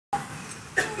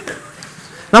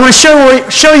And I'm going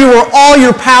to show you where all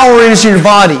your power is in your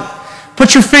body.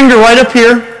 Put your finger right up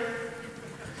here.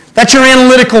 That's your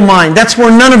analytical mind. That's where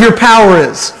none of your power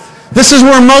is. This is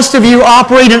where most of you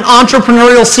operate an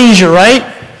entrepreneurial seizure, right?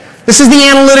 This is the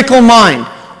analytical mind.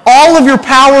 All of your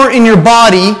power in your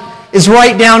body is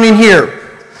right down in here.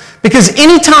 Because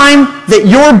anytime that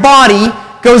your body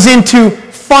goes into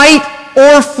fight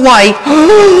or flight,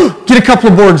 get a couple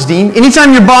of boards, Dean.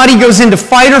 Anytime your body goes into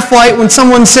fight or flight, when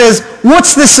someone says,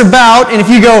 what's this about? And if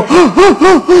you go,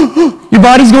 your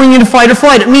body's going into fight or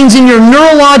flight. It means in your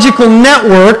neurological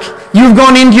network, you've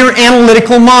gone into your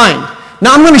analytical mind.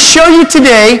 Now I'm going to show you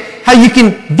today how you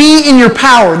can be in your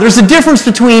power. There's a difference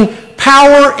between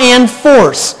power and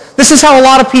force. This is how a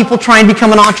lot of people try and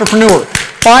become an entrepreneur.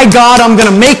 By God, I'm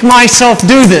going to make myself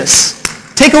do this.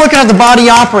 Take a look at how the body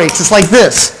operates. It's like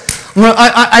this.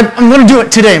 I'm going to do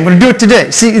it today. I'm going to do it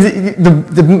today. See,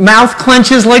 the mouth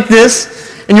clenches like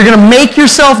this, and you're going to make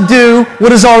yourself do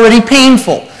what is already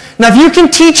painful. Now, if you can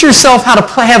teach yourself how to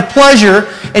have pleasure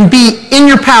and be in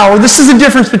your power, this is the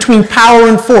difference between power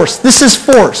and force. This is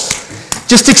force.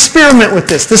 Just experiment with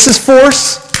this. This is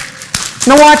force.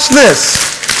 Now watch this.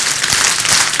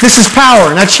 This is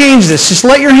power. Now change this. Just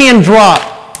let your hand drop.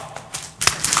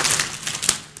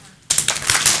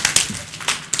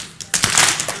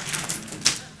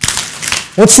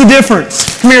 What's the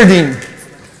difference? Come here, Dean.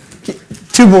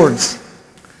 2 boards.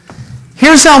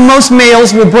 Here's how most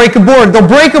males will break a board. They'll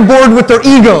break a board with their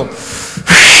ego.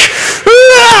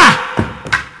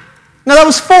 Now that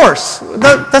was force.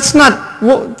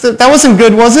 That wasn't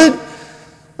good, was it?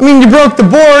 I mean, you broke the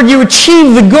board, you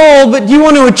achieved the goal, but do you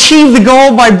want to achieve the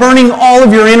goal by burning all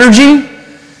of your energy?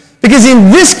 Because in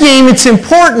this game, it's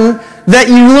important that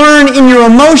you learn in your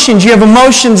emotions. You have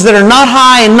emotions that are not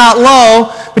high and not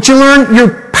low, but you learn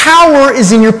your power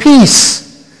is in your peace.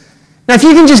 Now, if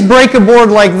you can just break a board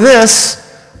like this,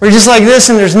 or just like this,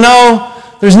 and there's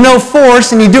no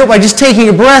force, and you do it by just taking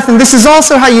a breath, and this is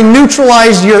also how you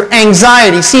neutralize your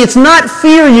anxiety. See, it's not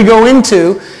fear you go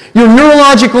into. Your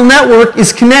neurological network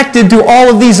is connected to all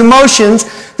of these emotions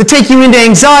that take you into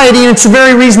anxiety, and it's the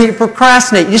very reason that you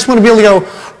procrastinate. You just want to be able to go,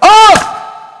 oh!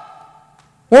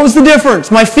 What was the difference?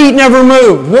 My feet never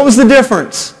moved. What was the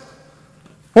difference?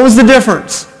 What was the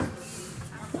difference?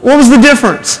 What was the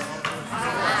difference?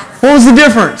 What was the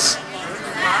difference?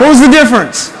 What was the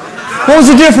difference? What was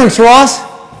the difference, Ross?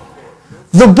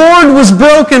 The board was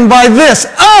broken by this.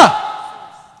 That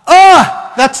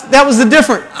was the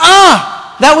difference.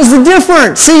 That was the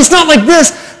difference. See, it's not like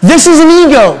this. This is an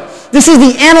ego. This is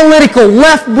the analytical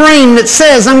left brain that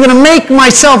says, I'm going to make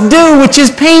myself do, which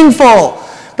is painful.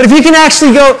 But if you can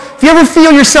actually go, if you ever feel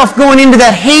yourself going into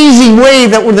that hazy wave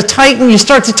that with you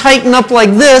start to tighten up like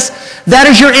this, that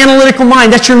is your analytical mind.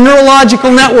 That's your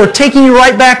neurological network, taking you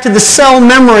right back to the cell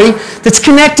memory that's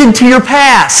connected to your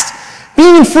past.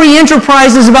 Being in free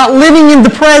enterprise is about living in the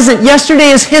present.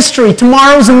 Yesterday is history.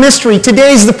 Tomorrow's a mystery.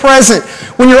 Today's the present.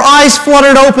 When your eyes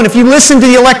fluttered open, if you listened to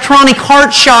the electronic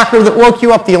heart shocker that woke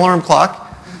you up, the alarm clock,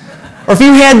 or if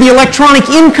you had the electronic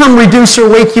income reducer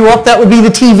wake you up, that would be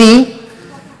the TV.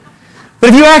 But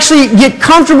if you actually get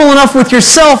comfortable enough with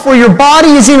yourself where your body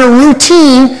is in a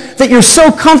routine that you're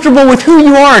so comfortable with who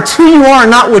you are, it's who you are,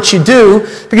 not what you do,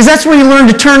 because that's where you learn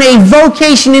to turn a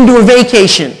vocation into a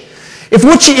vacation.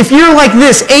 If you're like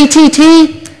this, ATT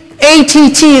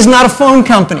is not a phone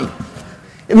company.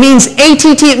 It means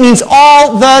ATT, it means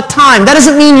all the time. That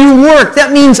doesn't mean you work.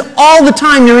 That means all the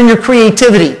time you're in your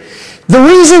creativity. The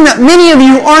reason that many of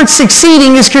you aren't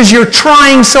succeeding is because you're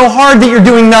trying so hard that you're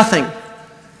doing nothing.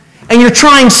 And you're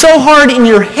trying so hard in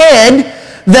your head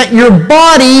that your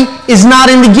body is not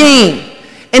in the game.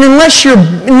 And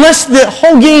unless the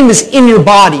whole game is in your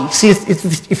body, see,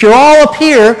 if you're all up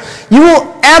here, you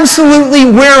will absolutely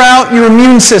wear out your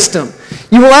immune system.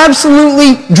 You will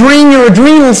absolutely drain your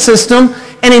adrenal system,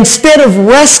 and instead of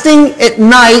resting at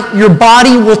night, your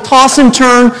body will toss and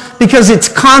turn because it's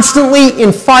constantly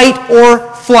in fight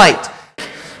or flight.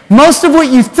 Most of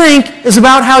what you think is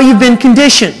about how you've been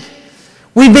conditioned.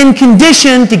 We've been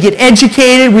conditioned to get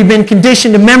educated. We've been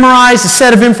conditioned to memorize a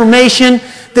set of information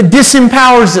that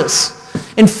disempowers us.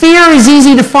 And fear is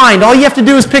easy to find. All you have to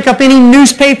do is pick up any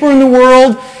newspaper in the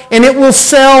world and it will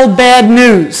sell bad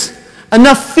news.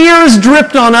 Enough fear is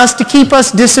dripped on us to keep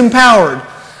us disempowered.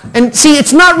 And see,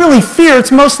 it's not really fear,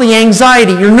 it's mostly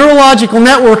anxiety. Your neurological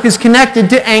network is connected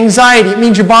to anxiety. It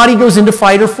means your body goes into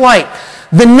fight or flight.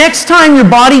 The next time your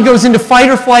body goes into fight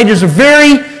or flight is a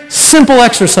very simple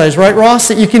exercise, right, Ross,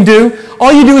 that you can do.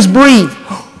 All you do is breathe.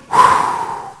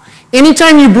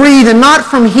 Anytime you breathe, and not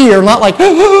from here, not like,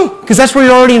 because that's where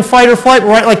you're already in fight or flight, but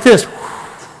right like this.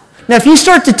 Now, if you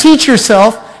start to teach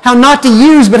yourself how not to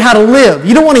use, but how to live.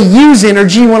 You don't want to use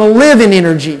energy, you want to live in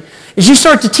energy. As you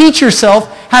start to teach yourself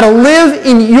how to live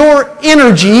in your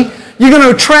energy, you're going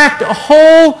to attract a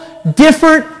whole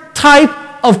different type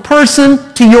of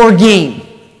person to your game.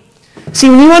 See,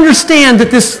 when you understand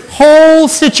that this whole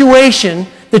situation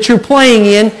that you're playing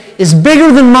in is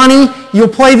bigger than money, you'll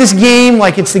play this game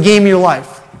like it's the game of your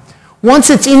life. Once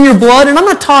it's in your blood, and I'm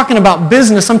not talking about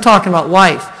business, I'm talking about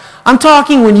life. I'm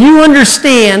talking when you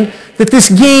understand that this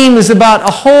game is about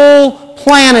a whole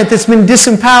planet that's been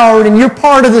disempowered and you're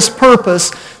part of this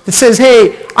purpose that says,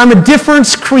 hey, I'm a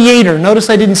difference creator. Notice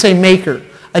I didn't say maker.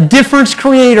 A difference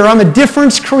creator. I'm a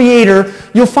difference creator.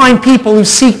 You'll find people who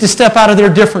seek to step out of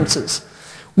their differences.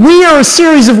 We are a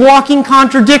series of walking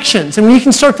contradictions, and we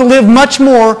can start to live much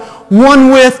more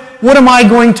one with, what am I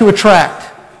going to attract?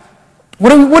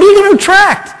 What are you going to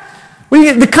attract?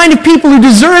 The kind of people who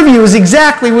deserve you is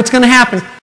exactly what's going to happen.